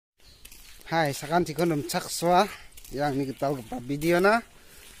Hai, sakan tikon rumchak swa yang ni kita lupa video na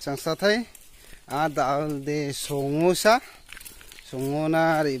sang sathai ada de songo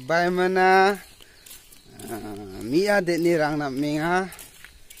na ribai mana mia de ni rang na menga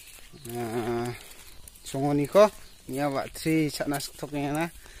songo ni ko mia wa 3 chana stok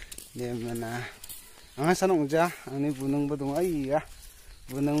na de mana anga sanong ja ani bunung bodong ai ya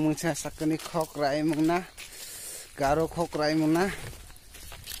bunung mungcha sakani khok rai mungna garo khok rai mungna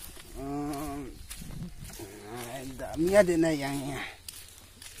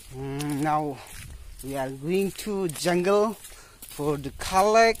now we are going to jungle for the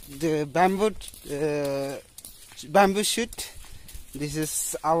collect the bamboo shoot. This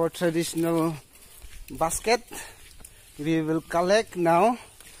is our traditional basket. We will collect now.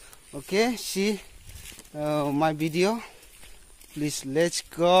 Okay, see my video. Please let's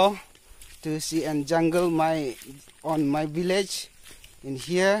go to see and jungle on my village. In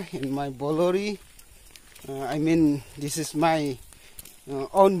here in my Bolori, I mean this is my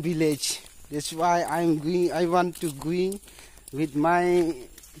own village. That's why I want to go with my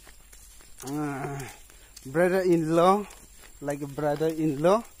brother-in-law, like a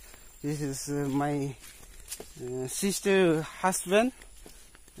brother-in-law. This is my sister husband,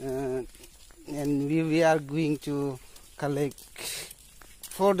 and we are going to collect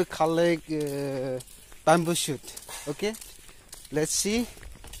bamboo shoot. Okay. Let's see.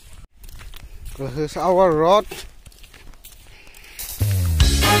 Here's our rod.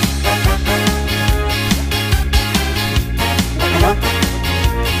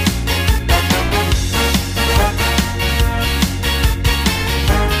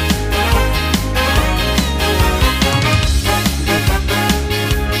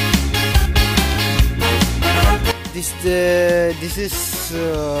 This is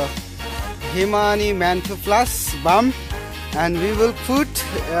Himani Manto Plus Balm. And we will put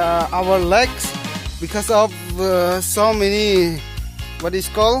our legs because of so many what is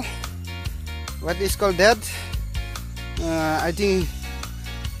called that I think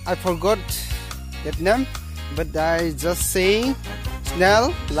I forgot that name, but I just saying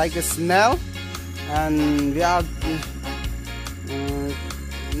snail, like a snail, and we are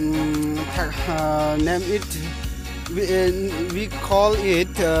name it we call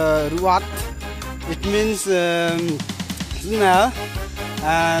it ruat. It means snail.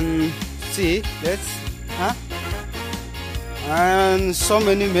 And see, that's and so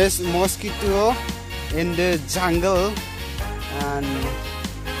many mosquito in the jungle. And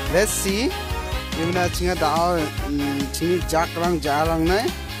let's see. Gimana chinga dao chingi jarang nai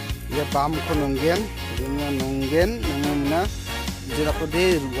ya bam ko nonggen nongmuna jira ko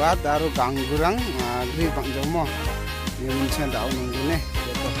de ruat aro gangurang gri bangjomo gimana chinga dao nonggen ne.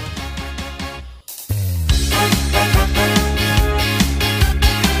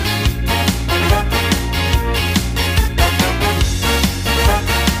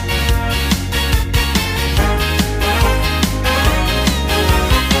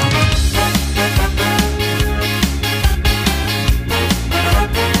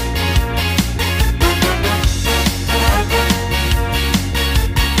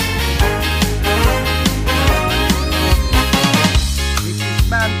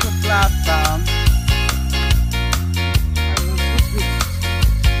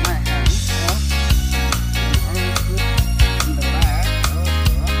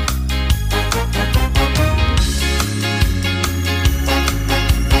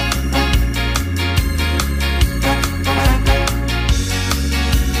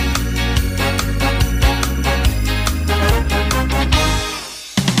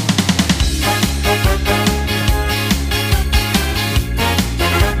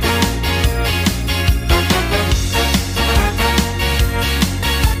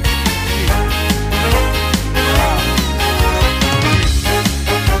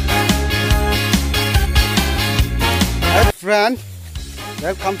 Friend,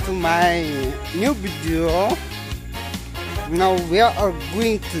 welcome to my new video. Now we are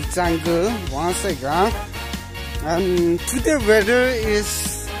going to jungle once again, and today weather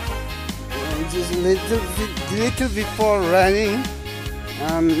is just little before raining,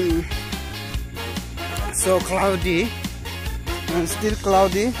 so cloudy and still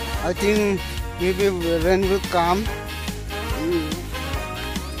cloudy. I think maybe rain will come.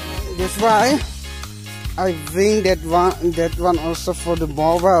 That's why I bring that one also for the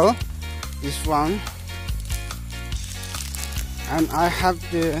mobile, this one, and I have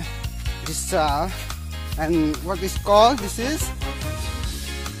this and what is called, this is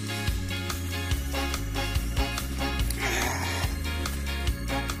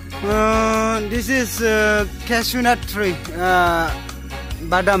cashew nut tree,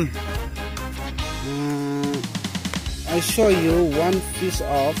 badam I show you one piece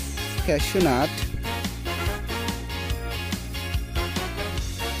of cashew nut.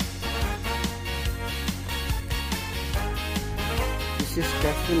 This is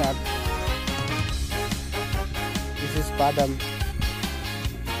cashew nut. This is badam.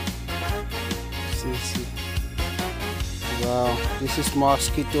 See. Wow, this is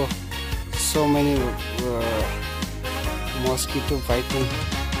mosquito. So many mosquito biting.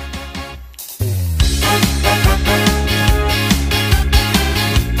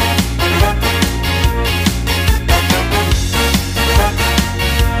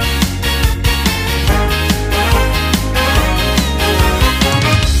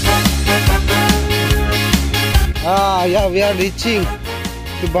 Yeah, we are reaching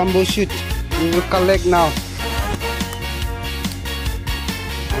to bamboo shoot. We will collect now.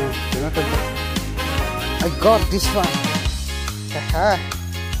 I got this one.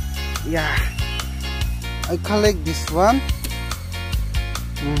 Yeah, I collect this one.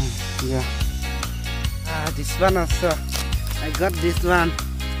 Yeah. This one also. I got this one.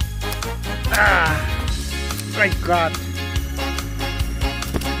 My God.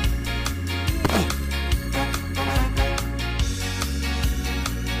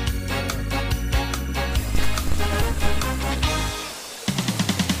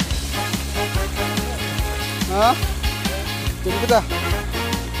 Tunggu dah.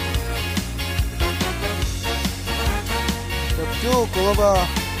 Cukup, kau apa?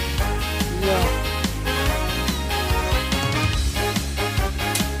 Ya.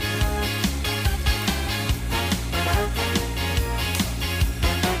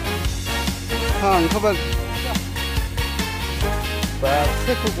 Hang, kau ber.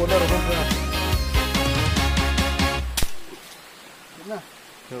 Baca kau bola orang pun. Nah.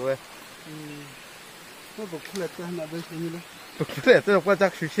 Coba. Buklet tu nak beli ni lah. Buklet tu apa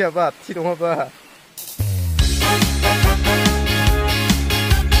cak sushi apa? Tidak apa.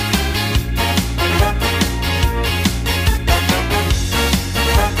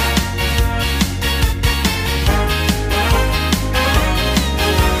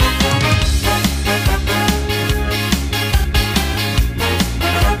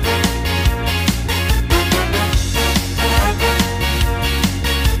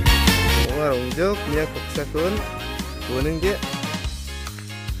 Dia koksakan kuning dia.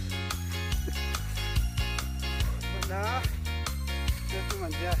 Mana? Itu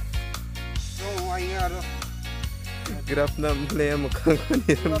manja. Dong ayah ro. Grab nam play muka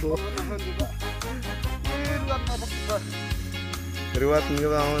ni rembo. Riwat ni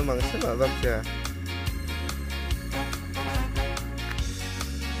bang memang sana baca.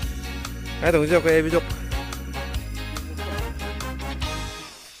 Ada tunjuk ke bijak.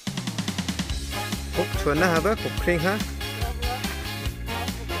 Chuan na haba kok kring ha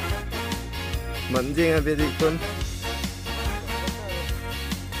manjing abe di kun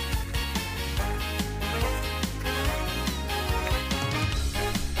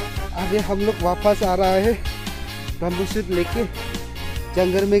अभी हम लोग वापस आ रहा है bamboo shoot लेके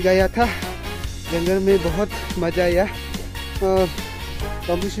जंगल में गया था जंगल में बहुत मजा आया और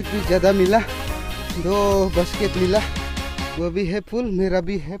बम्बू शूट भी ज़्यादा मिला 2 बास्केट मिला वो भी है फुल मेरा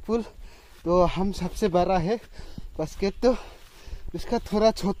भी है फुल तो हम सबसे बड़ा है बास्केट तो उसका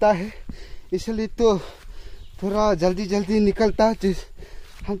थोड़ा छोटा है इसलिए तो थोड़ा जल्दी निकलता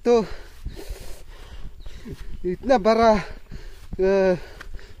हम तो इतना बड़ा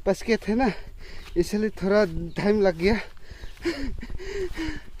बास्केट है ना इसलिए थोड़ा टाइम लग गया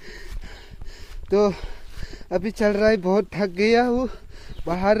तो अभी चल रहा है बहुत थक गया हूँ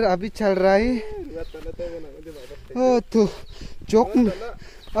बाहर अभी चल रहा है तो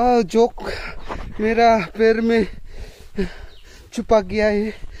जोक मेरा पैर में छुपा गया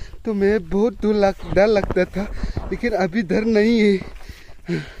है तो मैं बहुत डर लगता था लेकिन अभी डर नहीं है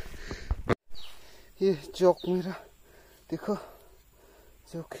ये जोक मेरा देखो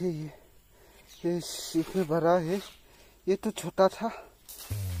जोक है ये इसमें भरा है ये तो छोटा था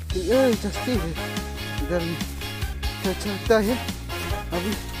ये जस्ती है इधर में क्या चलता है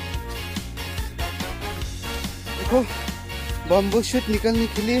अभी देखो बम्बू शूट निकलने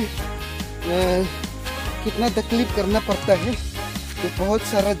के लिए कितना तकलीफ करना पड़ता है तो बहुत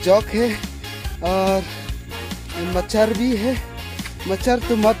सारा जोक है और मच्छर भी है मच्छर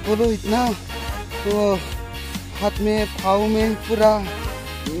तो मत बोलो इतना तो हाथ में पाँव में पूरा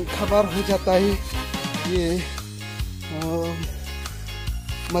खबर हो जाता है ये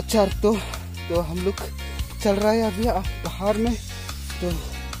मच्छर तो हम लोग चल रहा है अभी बाहर में तो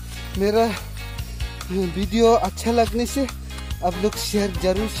मेरा वीडियो अच्छा लगने से आप लोग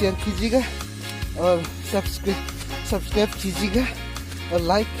जरूर शेयर कीजिएगा और सब्सक्राइब कीजिएगा और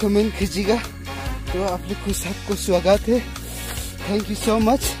लाइक कमेंट कीजिएगा तो आप लोग को सबको स्वागत है. Thank you so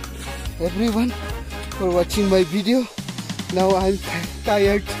much everyone for watching my video. Now I'm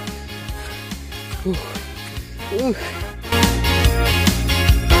tired.